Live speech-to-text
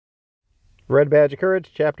Red Badge of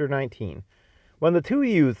Courage, Chapter 19. When the two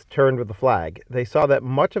youths turned with the flag, they saw that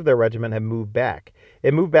much of their regiment had moved back.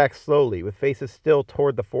 It moved back slowly, with faces still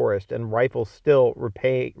toward the forest and rifles still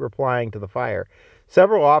replying to the fire.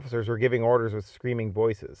 Several officers were giving orders with screaming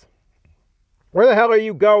voices. "Where the hell are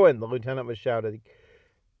you going?" the lieutenant was shouting,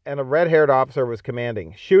 and a red-haired officer was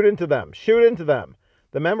commanding, "Shoot into them! Shoot into them!"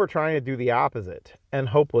 The men were trying to do the opposite, and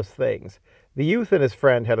hopeless things. The youth and his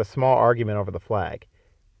friend had a small argument over the flag.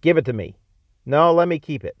 "Give it to me." "No, let me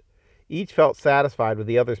keep it." Each felt satisfied with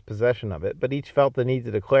the other's possession of it, but each felt the need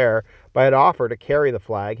to declare, by an offer to carry the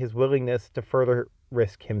flag, his willingness to further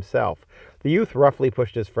risk himself. The youth roughly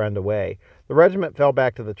pushed his friend away. The regiment fell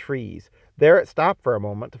back to the trees. There it stopped for a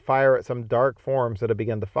moment to fire at some dark forms that had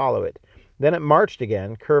begun to follow it. Then it marched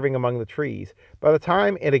again, curving among the trees. By the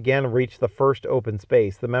time it again reached the first open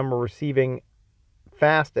space, the men were receiving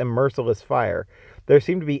fast and merciless fire. There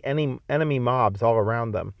seemed to be enemy mobs all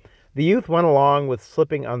around them. The youth went along with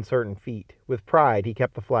slipping, uncertain feet. With pride, he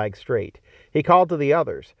kept the flag straight. He called to the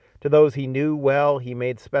others. To those he knew well, he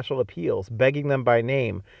made special appeals, begging them by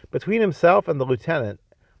name. Between himself and the lieutenant,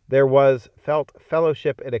 there was felt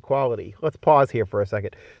fellowship and equality. Let's pause here for a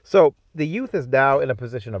second. So the youth is now in a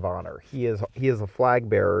position of honor. He is a flag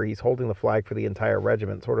bearer. He's holding the flag for the entire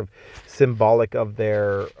regiment, sort of symbolic of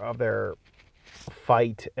their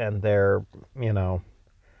fight and their,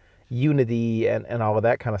 unity and all of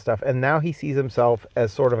that kind of stuff. And now he sees himself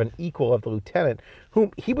as sort of an equal of the lieutenant,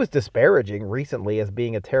 whom he was disparaging recently as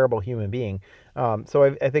being a terrible human being. So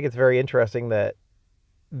I think it's very interesting that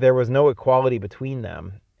there was no equality between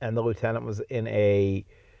them, and the lieutenant was in a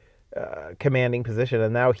commanding position,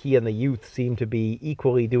 and now he and the youth seem to be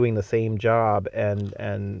equally doing the same job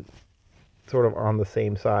and sort of on the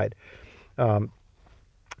same side.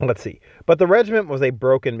 Let's see. But the regiment was a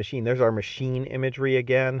broken machine. There's our machine imagery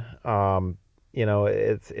again.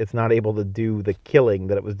 It's not able to do the killing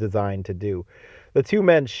that it was designed to do. The two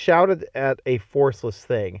men shouted at a forceless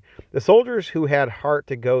thing. The soldiers who had heart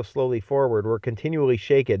to go slowly forward were continually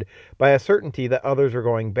shaken by a certainty that others were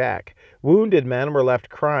going back. Wounded men were left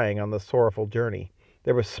crying on the sorrowful journey.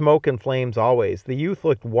 There was smoke and flames always. The youth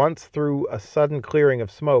looked once through a sudden clearing of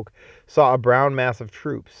smoke, saw a brown mass of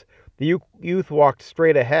troops. The youth walked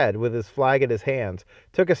straight ahead with his flag in his hands,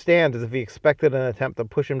 took a stand as if he expected an attempt to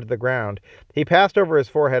push him to the ground. He passed over his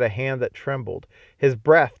forehead a hand that trembled. His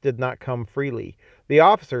breath did not come freely. The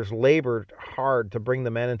officers labored hard to bring the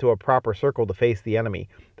men into a proper circle to face the enemy.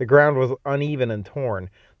 The ground was uneven and torn.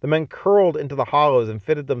 The men curled into the hollows and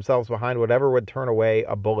fitted themselves behind whatever would turn away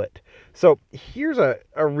a bullet. So here's a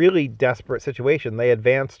really desperate situation. They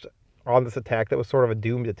advanced on this attack that was sort of a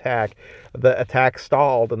doomed attack. The attack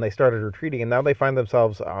stalled and they started retreating, and now they find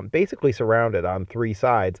themselves basically surrounded on three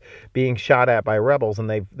sides, being shot at by rebels, and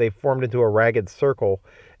they've formed into a ragged circle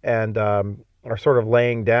and are sort of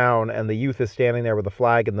laying down, and the youth is standing there with the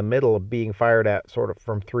flag in the middle of being fired at sort of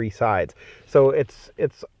from three sides. So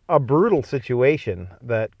it's a brutal situation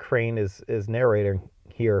that Crane is narrating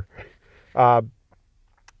here.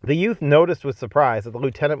 The youth noticed with surprise that the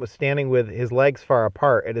lieutenant was standing with his legs far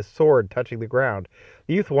apart and his sword touching the ground.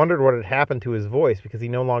 The youth wondered what had happened to his voice because he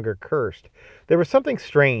no longer cursed. There was something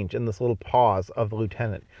strange in this little pause of the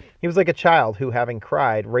lieutenant. He was like a child who, having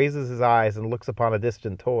cried, raises his eyes and looks upon a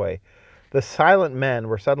distant toy. The silent men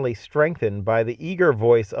were suddenly strengthened by the eager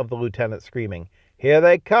voice of the lieutenant screaming, "Here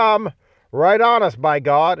they come! Right on us, by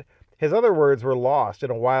God!" His other words were lost in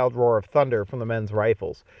a wild roar of thunder from the men's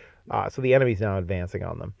rifles. So the enemy's now advancing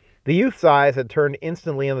on them. The youth's eyes had turned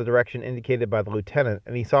instantly in the direction indicated by the lieutenant,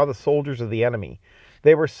 and he saw the soldiers of the enemy.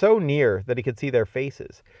 They were so near that he could see their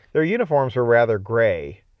faces. Their uniforms were rather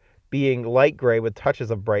gray, being light gray with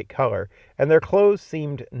touches of bright color, and their clothes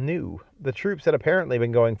seemed new. The troops had apparently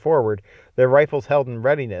been going forward, their rifles held in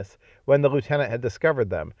readiness, when the lieutenant had discovered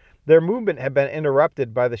them. Their movement had been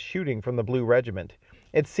interrupted by the shooting from the Blue Regiment.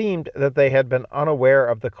 It seemed that they had been unaware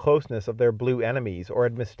of the closeness of their blue enemies, or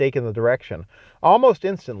had mistaken the direction. Almost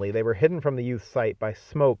instantly they were hidden from the youth's sight by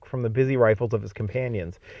smoke from the busy rifles of his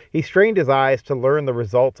companions. He strained his eyes to learn the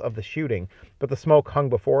results of the shooting, but the smoke hung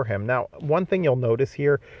before him. Now, one thing you'll notice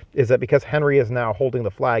here is that because Henry is now holding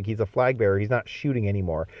the flag, he's a flag bearer, he's not shooting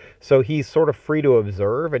anymore. So he's sort of free to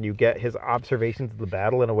observe, and you get his observations of the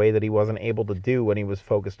battle in a way that he wasn't able to do when he was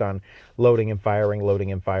focused on loading and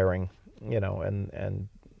firing, and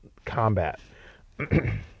combat.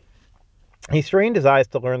 He strained his eyes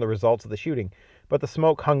to learn the results of the shooting, but the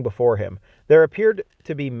smoke hung before him. There appeared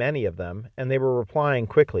to be many of them, and they were replying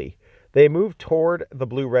quickly. They moved toward the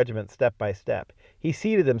Blue Regiment step by step. He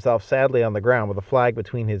seated himself sadly on the ground with a flag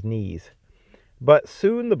between his knees. But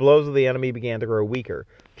soon the blows of the enemy began to grow weaker.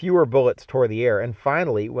 Fewer bullets tore the air, and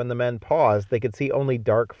finally, when the men paused, they could see only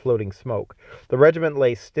dark floating smoke. The regiment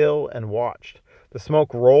lay still and watched. The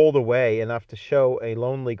smoke rolled away enough to show a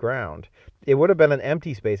lonely ground. It would have been an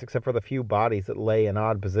empty space except for the few bodies that lay in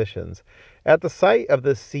odd positions. At the sight of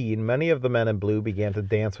this scene, many of the men in blue began to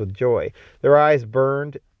dance with joy. Their eyes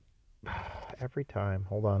burned every time.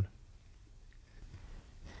 Hold on.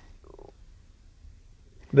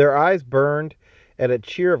 Their eyes burned, and a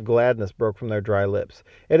cheer of gladness broke from their dry lips.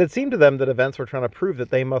 It had seemed to them that events were trying to prove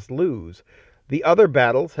that they must lose. The other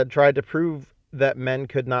battles had tried to prove that men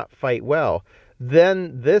could not fight well.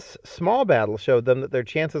 Then this small battle showed them that their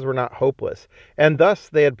chances were not hopeless, and thus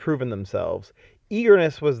they had proven themselves.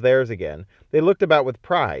 Eagerness was theirs again. They looked about with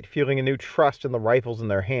pride, feeling a new trust in the rifles in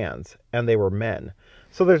their hands, and they were men.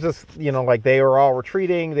 So there's this, like they were all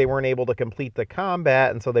retreating, they weren't able to complete the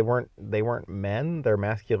combat, and so they weren't men. Their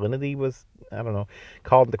masculinity was, I don't know,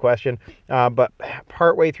 called into question. But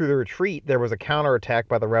partway through the retreat, there was a counterattack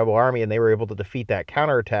by the rebel army, and they were able to defeat that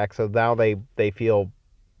counterattack. So now they feel,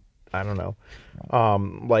 I don't know,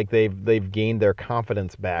 like they've gained their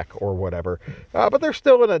confidence back or whatever. But they're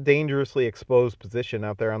still in a dangerously exposed position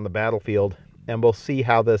out there on the battlefield, and we'll see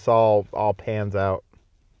how this all pans out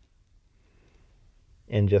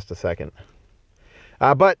in just a second.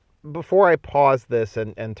 But before I pause this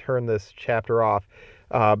and turn this chapter off,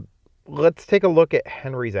 let's take a look at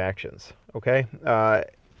Henry's actions, okay?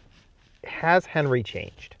 Has Henry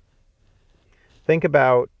changed? Think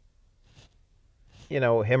about,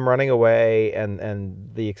 him running away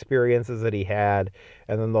and the experiences that he had,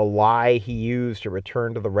 and then the lie he used to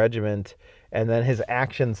return to the regiment, and then his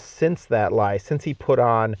actions since that lie, since he put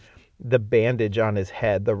on the bandage on his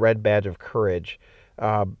head, the red badge of courage.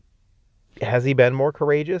 Has he been more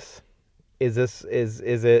courageous? Is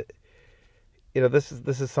it, this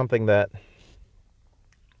is something that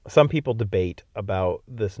some people debate about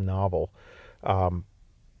this novel.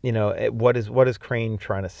 What is Crane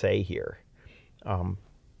trying to say here?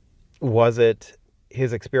 Was it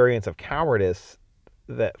his experience of cowardice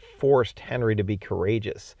that forced Henry to be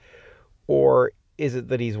courageous? Or is it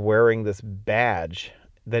that he's wearing this badge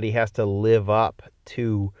that he has to live up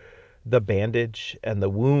to the bandage and the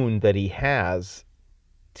wound that he has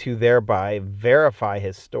to thereby verify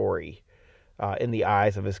his story in the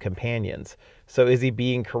eyes of his companions? So is he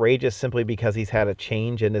being courageous simply because he's had a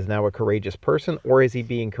change and is now a courageous person? Or is he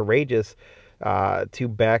being courageous to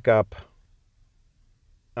back up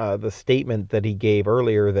the statement that he gave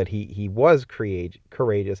earlier that he was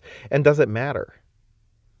courageous? And does it matter?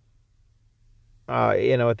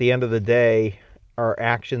 At the end of the day, are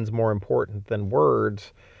actions more important than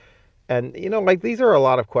words? And, these are a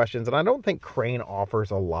lot of questions, and I don't think Crane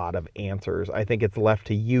offers a lot of answers. I think it's left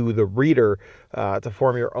to you, the reader, to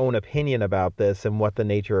form your own opinion about this and what the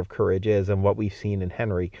nature of courage is and what we've seen in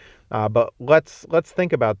Henry. But let's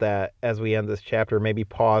think about that as we end this chapter. Maybe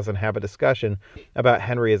pause and have a discussion about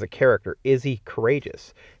Henry as a character. Is he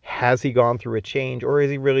courageous? Has he gone through a change, or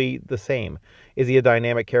is he really the same? Is he a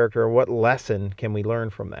dynamic character, and what lesson can we learn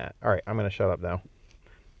from that? All right, I'm going to shut up now.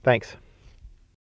 Thanks.